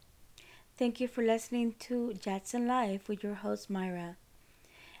Thank you for listening to Jatson Live with your host Myra.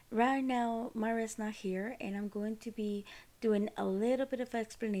 Right now, Myra's not here, and I'm going to be doing a little bit of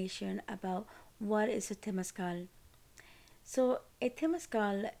explanation about what is a temazcal. So, a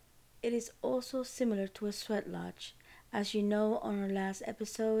temazcal, it is also similar to a sweat lodge. As you know, on our last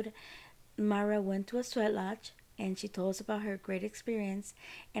episode, Myra went to a sweat lodge and she told us about her great experience,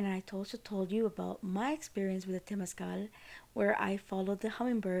 and I also told you about my experience with the temazcal, where I followed the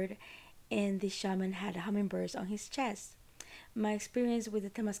hummingbird and the shaman had hummingbirds on his chest. My experience with the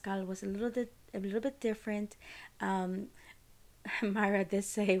temazcal was a little bit different. Um, Myra did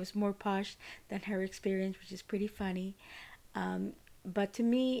say it was more posh than her experience, which is pretty funny. Um, but to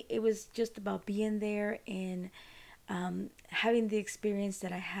me, it was just about being there and having the experience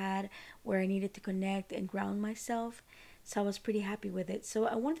that I had where I needed to connect and ground myself. So I was pretty happy with it. So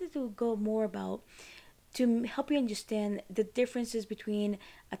I wanted to go more about to help you understand the differences between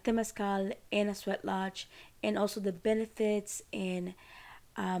a temazcal and a sweat lodge, and also the benefits and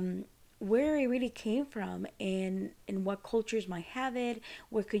um, where it really came from and what cultures might have it,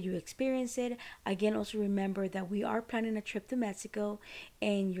 where could you experience it. Again, also remember that we are planning a trip to Mexico,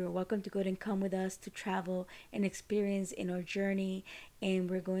 and you're welcome to go and come with us to travel and experience in our journey, and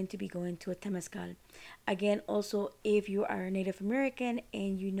we're going to be going to a temazcal. Again, also, if you are a Native American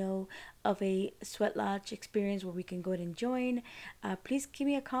and you know of a sweat lodge experience where we can go and join, please give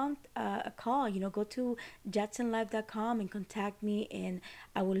me a call. Go to jacksonlive.com and contact me, and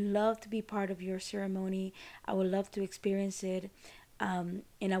I would love to be part of your ceremony. I would love to experience it. And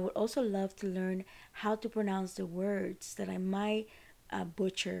I would also love to learn how to pronounce the words that I might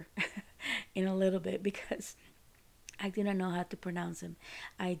butcher in a little bit, because I do not know how to pronounce them.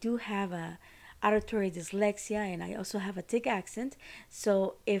 I do have a auditory dyslexia, and I also have a thick accent.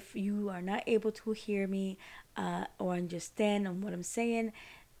 So if you are not able to hear me or understand on what I'm saying,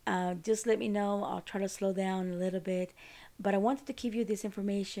 just let me know. I'll try to slow down a little bit. But I wanted to give you this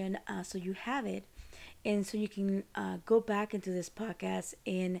information so you have it, and so you can go back into this podcast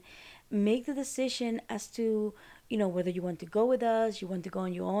and make the decision as to whether you want to go with us, you want to go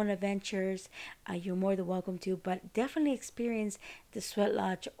on your own adventures. You're more than welcome to, but definitely experience the sweat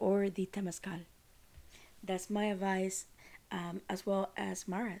lodge or the temazcal. That's my advice, as well as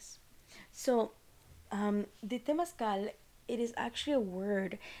Mara's. So the temazcal, it is actually a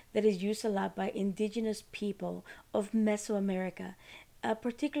word that is used a lot by indigenous people of Mesoamerica,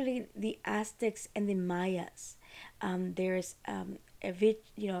 particularly the Aztecs and the Mayas. There's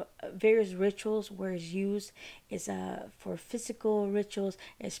various rituals where it's used is for physical rituals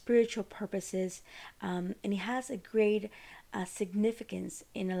and spiritual purposes, and it has a great significance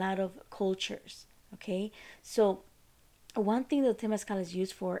in a lot of cultures. Okay, so one thing that temazcal is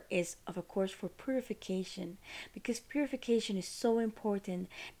used for is, of course, for purification, because purification is so important,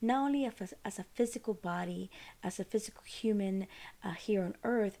 not only as a physical body, as a physical human here on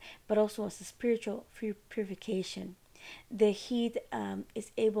earth, but also as a spiritual purification. The heat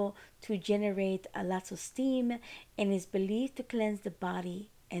is able to generate lots of steam and is believed to cleanse the body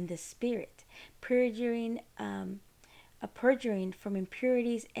and the spirit, purging from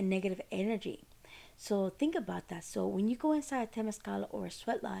impurities and negative energy. So think about that. So when you go inside a temazcal or a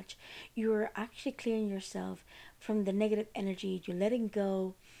sweat lodge, you're actually clearing yourself from the negative energy. You're letting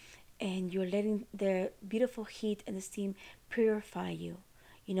go, and you're letting the beautiful heat and the steam purify you.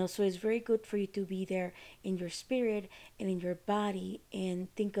 So it's very good for you to be there in your spirit and in your body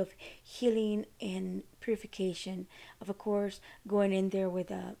and think of healing and purification. Of course, going in there with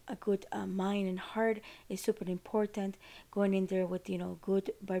a good mind and heart is super important. Going in there with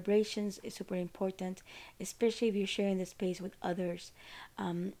good vibrations is super important, especially if you're sharing the space with others,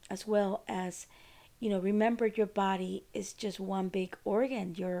 as well as remember, your body is just one big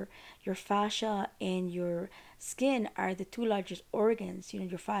organ. Your fascia and your skin are the two largest organs.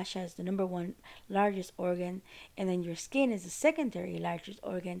 Your fascia is the number one largest organ, and then your skin is the secondary largest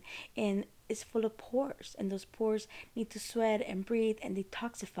organ, and it's full of pores, and those pores need to sweat and breathe and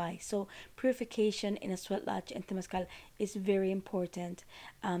detoxify. So purification in a sweat lodge and temazcal is very important.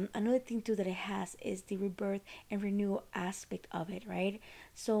 Another thing too that it has is the rebirth and renewal aspect of it, right?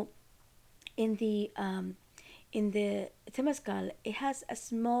 So in the temazcal, it has a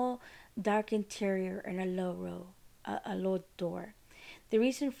small dark interior and a low door. The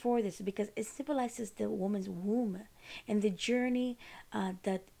reason for this is because it symbolizes the woman's womb and the journey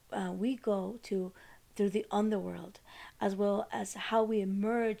that we go to through the underworld, as well as how we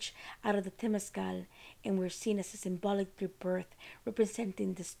emerge out of the temazcal, and we're seen as a symbolic rebirth,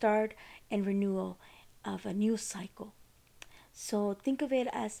 representing the start and renewal of a new cycle. So think of it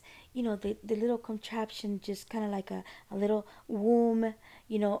as, the little contraption, just kind of like a little womb,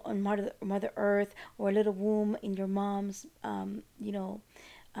 on Mother Earth, or a little womb in your mom's,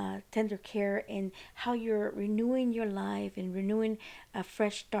 tender care, and how you're renewing your life and renewing a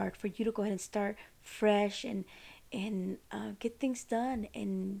fresh start for you to go ahead and start fresh, and get things done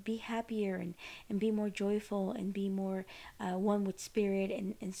and be happier, and be more joyful, and be more one with spirit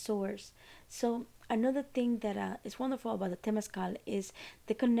and source. So another thing that is wonderful about the Temazcal is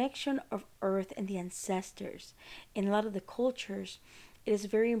the connection of earth and the ancestors. In a lot of the cultures, it is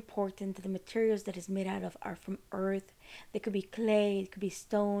very important that the materials that is made out of are from earth. They could be clay, it could be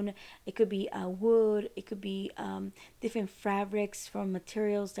stone, it could be wood, it could be different fabrics from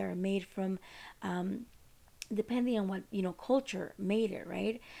materials that are made from, depending on what culture made it,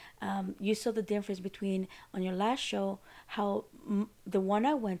 right? You saw the difference between, on your last show, how the one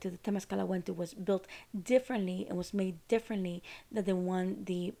I went to, the Temazcal I went to, was built differently and was made differently than the one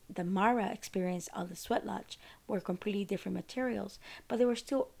the Mara experienced on the Sweat Lodge. Were completely different materials, but they were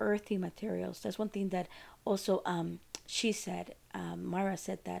still earthy materials. That's one thing that also, she said, Mara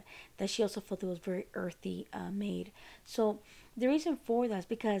said that she also felt it was very earthy, made. So the reason for that is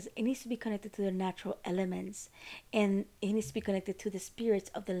because it needs to be connected to the natural elements, and it needs to be connected to the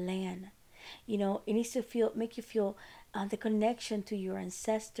spirits of the land. It needs to make you feel the connection to your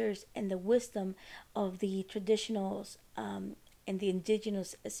ancestors and the wisdom of the traditionals, and the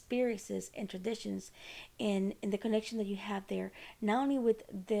indigenous experiences and traditions, and the connection that you have there, not only with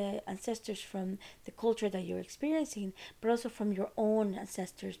the ancestors from the culture that you're experiencing, but also from your own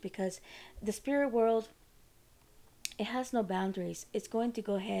ancestors, because the spirit world, it has no boundaries. It's going to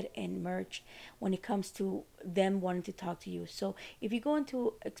go ahead and merge when it comes to them wanting to talk to you. So if you go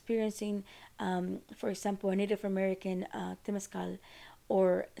into experiencing, for example, a Native American Temazcal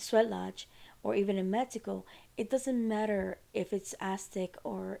or Sweat Lodge, or even in Mexico, it doesn't matter if it's Aztec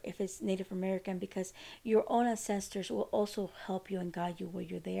or if it's Native American, because your own ancestors will also help you and guide you while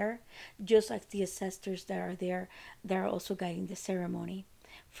you're there, just like the ancestors that are there that are also guiding the ceremony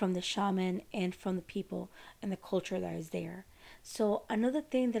from the shaman and from the people and the culture that is there. So another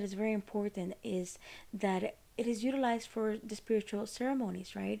thing that is very important is that it is utilized for the spiritual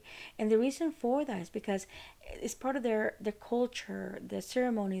ceremonies, right? And the reason for that is because it's part of their culture, the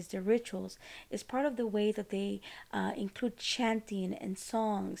ceremonies, the rituals. It's part of the way that they include chanting and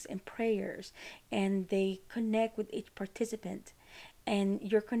songs and prayers, and they connect with each participant, and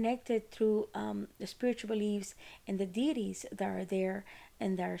you're connected through the spiritual beliefs and the deities that are there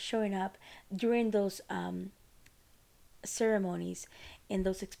and that are showing up during those ceremonies and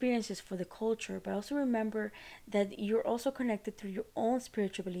those experiences for the culture. But also remember that you're also connected through your own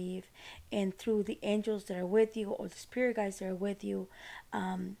spiritual belief, and through the angels that are with you, or the spirit guides that are with you,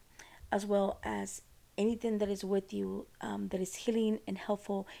 um, as well as anything that is with you, that is healing and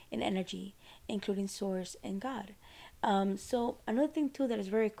helpful in energy, including source and God. So another thing too that is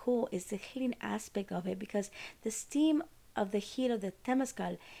very cool is the healing aspect of it, because the steam of the heat of the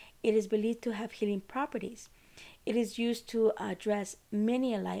Temazcal, it is believed to have healing properties. It is used to address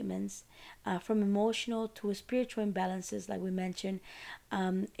many alignments, from emotional to spiritual imbalances, like we mentioned,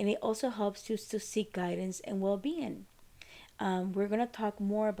 and it also helps you to seek guidance and well-being. We're going to talk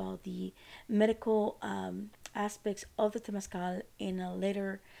more about the medical aspects of the Temazcal in a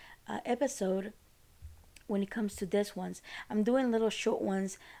later episode. When it comes to this ones, I'm doing little short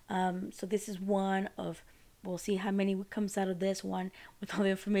ones. So this is one of, we'll see how many comes out of this one with all the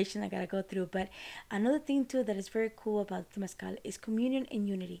information I gotta go through. But another thing too that is very cool about Temazcal is communion and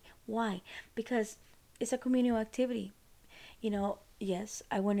unity. Why? Because it's a communal activity. Yes,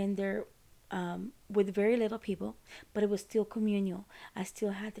 I went in there with very little people, but it was still communal. I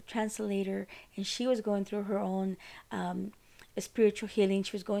still had the translator, and she was going through her own spiritual healing.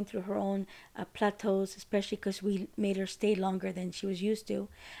 She was going through her own plateaus, especially because we made her stay longer than she was used to.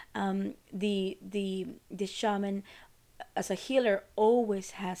 The shaman, as a healer,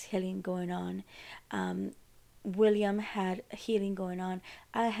 always has healing going on. William had healing going on.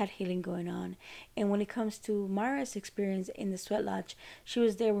 I had healing going on. And when it comes to Mara's experience in the Sweat Lodge, she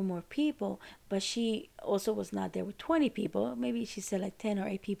was there with more people, but she also was not there with 20 people. Maybe she said like 10 or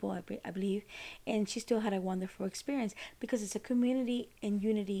 8 people, I believe. And she still had a wonderful experience because it's a community and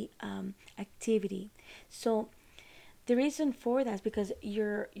unity activity. So the reason for that is because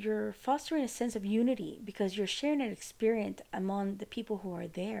you're fostering a sense of unity, because you're sharing an experience among the people who are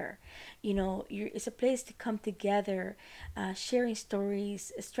there. It's a place to come together, sharing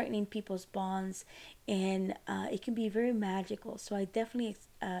stories, strengthening people's bonds, and it can be very magical. So I definitely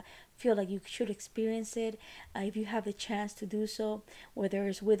feel like you should experience it if you have the chance to do so, whether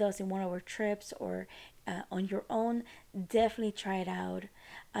it's with us in one of our trips, or on your own, definitely try it out.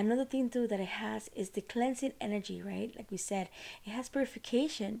 Another thing too that it has is the cleansing energy, right? Like we said, it has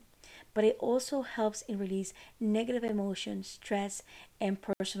purification, but it also helps in release negative emotions, stress, and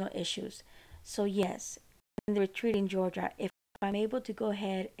personal issues. So yes, in the retreat in Georgia, if I'm able to go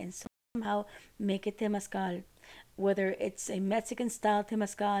ahead and somehow make a temazcal, whether it's a Mexican style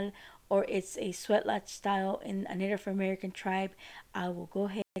temazcal or it's a sweat lodge style in a Native American tribe, I will go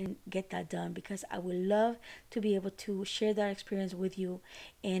ahead and get that done because I would love to be able to share that experience with you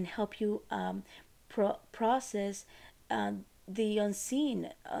and help you process uh, the unseen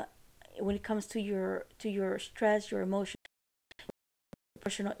when it comes to your stress, your emotions,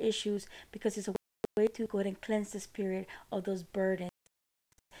 personal issues, because it's a way to go ahead and cleanse the spirit of those burdens.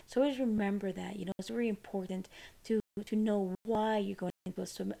 So always remember that, it's very important to know why you're going into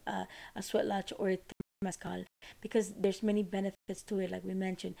a sweat lodge or a temazcal, because there's many benefits to it, like we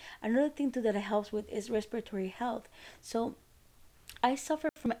mentioned. Another thing too that it helps with is respiratory health. So I suffer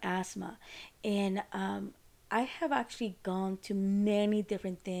from asthma, and I have actually gone to many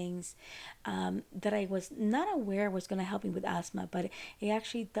different things that I was not aware was going to help me with asthma, but it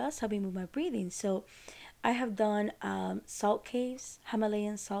actually does help me with my breathing. So I have done salt caves,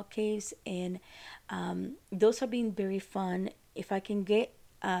 Himalayan salt caves, and those have been very fun. If I can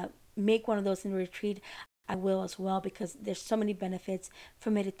make one of those in a retreat, I will as well, because there's so many benefits for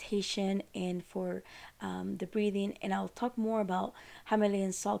meditation and for the breathing. And I'll talk more about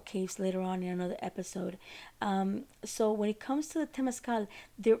Himalayan salt caves later on in another episode. So when it comes to the Temazcal,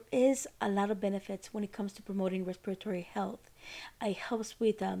 there is a lot of benefits when it comes to promoting respiratory health. It helps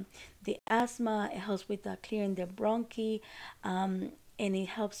with the asthma. It helps with clearing the bronchi. And it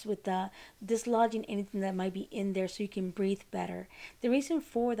helps with dislodging anything that might be in there so you can breathe better. The reason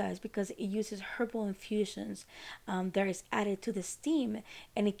for that is because it uses herbal infusions that is added to the steam,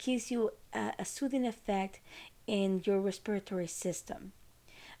 and it gives you a soothing effect in your respiratory system.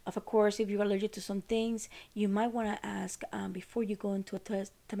 Of course, if you're allergic to some things, you might want to ask before you go into a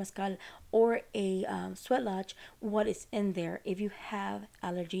temazcal or a sweat lodge what is in there if you have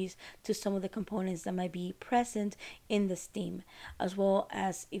allergies to some of the components that might be present in the steam, as well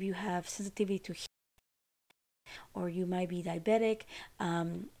as if you have sensitivity to heat, or you might be diabetic.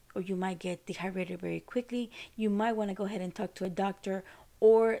 Or you might get dehydrated very quickly. You might want to go ahead and talk to a doctor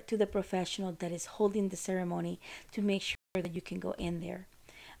or to the professional that is holding the ceremony to make sure that you can go in there.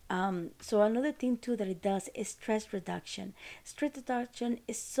 So another thing too that it does is stress reduction. Stress reduction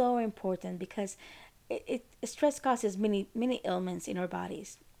is so important because stress causes many ailments in our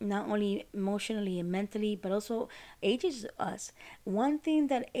bodies, not only emotionally and mentally, but also ages us. One thing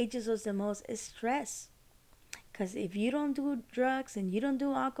that ages us the most is stress. Because if you don't do drugs and you don't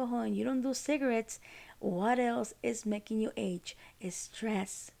do alcohol and you don't do cigarettes, what else is making you age? Is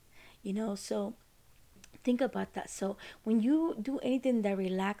stress. So think about that. So when you do anything that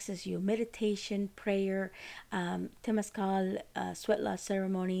relaxes you, meditation, prayer, temazcal, sweat lodge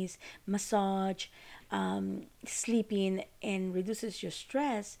ceremonies, massage, sleeping, and reduces your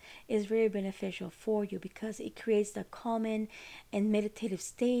stress, is very beneficial for you because it creates the calming and meditative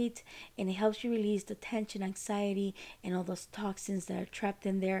state, and it helps you release the tension, anxiety, and all those toxins that are trapped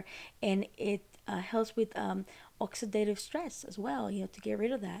in there, and it helps with oxidative stress as well, to get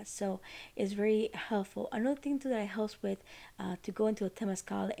rid of that. So it's very helpful. Another thing too that it helps with to go into a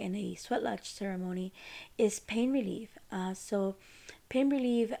temazcal and a sweat lodge ceremony is pain relief. So pain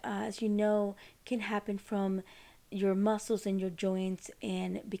relief, as you know, can happen from your muscles and your joints,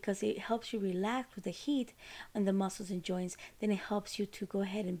 and because it helps you relax with the heat on the muscles and joints, then it helps you to go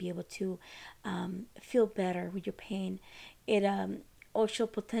ahead and be able to feel better with your pain. It also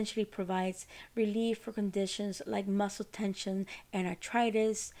potentially provides relief for conditions like muscle tension and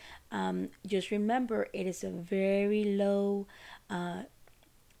arthritis. Just remember, it is a very low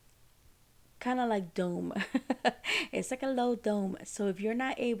kind of like dome. It's like a low dome. So if you're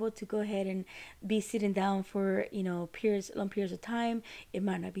not able to go ahead and be sitting down for long periods of time, it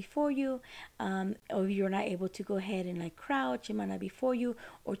might not be for you. Or if you're not able to go ahead and like crouch, it might not be for you.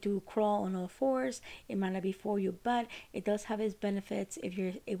 Or to crawl on all fours, it might not be for you. But it does have its benefits if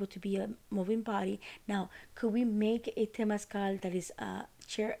you're able to be a moving body. Now, could we make a temazcal that is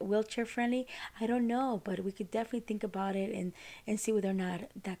wheelchair friendly? I don't know, but we could definitely think about it and see whether or not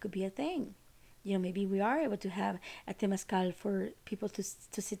that could be a thing. Maybe we are able to have a temazcal for people to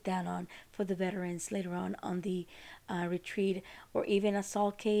sit down on for the veterans later on the retreat, or even a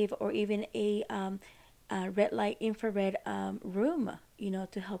salt cave, or even a red light infrared room,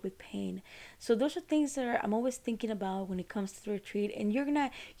 to help with pain. So those are things that I'm always thinking about when it comes to the retreat, and you're gonna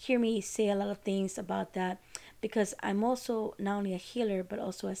hear me say a lot of things about that. because I'm also not only a healer but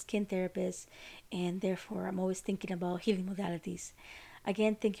also a skin therapist, and therefore I'm always thinking about healing modalities.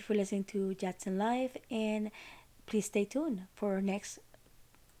 Again, thank you for listening to Jackson Live, and please stay tuned for our next